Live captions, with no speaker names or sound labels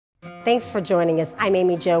Thanks for joining us. I'm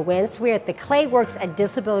Amy Jo Wentz. We're at the Clayworks at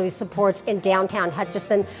Disability Supports in downtown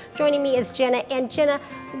Hutchinson. Joining me is Jenna. And Jenna,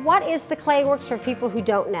 what is the Clayworks for people who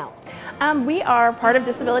don't know? We are part of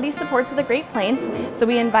Disability Supports of the Great Plains, so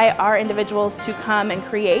we invite our individuals to come and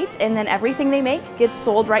create, and then everything they make gets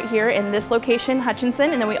sold right here in this location,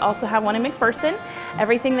 Hutchinson, and then we also have one in McPherson.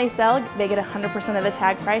 Everything they sell, they get 100% of the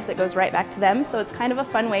tag price. It goes right back to them, so it's kind of a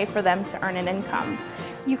fun way for them to earn an income.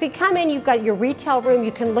 You could come in, you've got your retail room,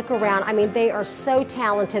 you can look around. I mean, they are so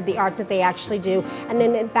talented, the art that they actually do. And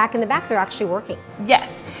then back in the back, they're actually working.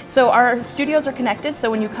 Yes, so our studios are connected,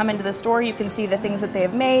 so when you come into the store, you can see the things that they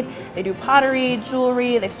have made. They do pottery,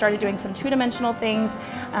 jewelry, they've started doing some two-dimensional things,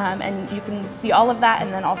 and you can see all of that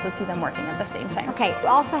and then also see them working at the same time. Okay, we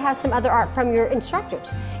also have some other art from your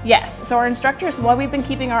instructors. Yes, so our instructors, while we've been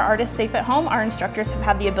keeping our artists safe at home, our instructors have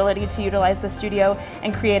had the ability to utilize the studio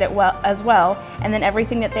and create it as well, and then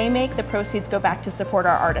everything that they make, the proceeds go back to support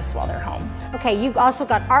our artists while they're home. Okay, you've also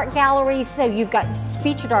got art galleries, so you've got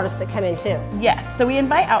featured artists that come in too. Yes, so we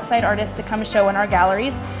invite outside artists to come show in our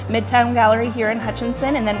galleries. Midtown Gallery here in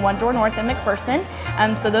Hutchinson, and then one door north in McPherson.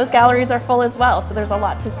 So those galleries are full as well, so there's a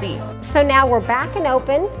lot to see. So now we're back and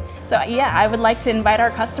open. So yeah, I would like to invite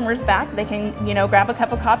our customers back. They can, grab a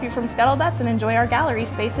cup of coffee from Scuttlebutts and enjoy our gallery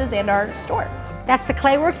spaces and our store. That's the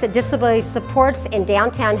Clayworks at Disability Supports in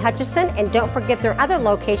downtown Hutchinson, and don't forget their other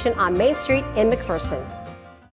location on Main Street in McPherson.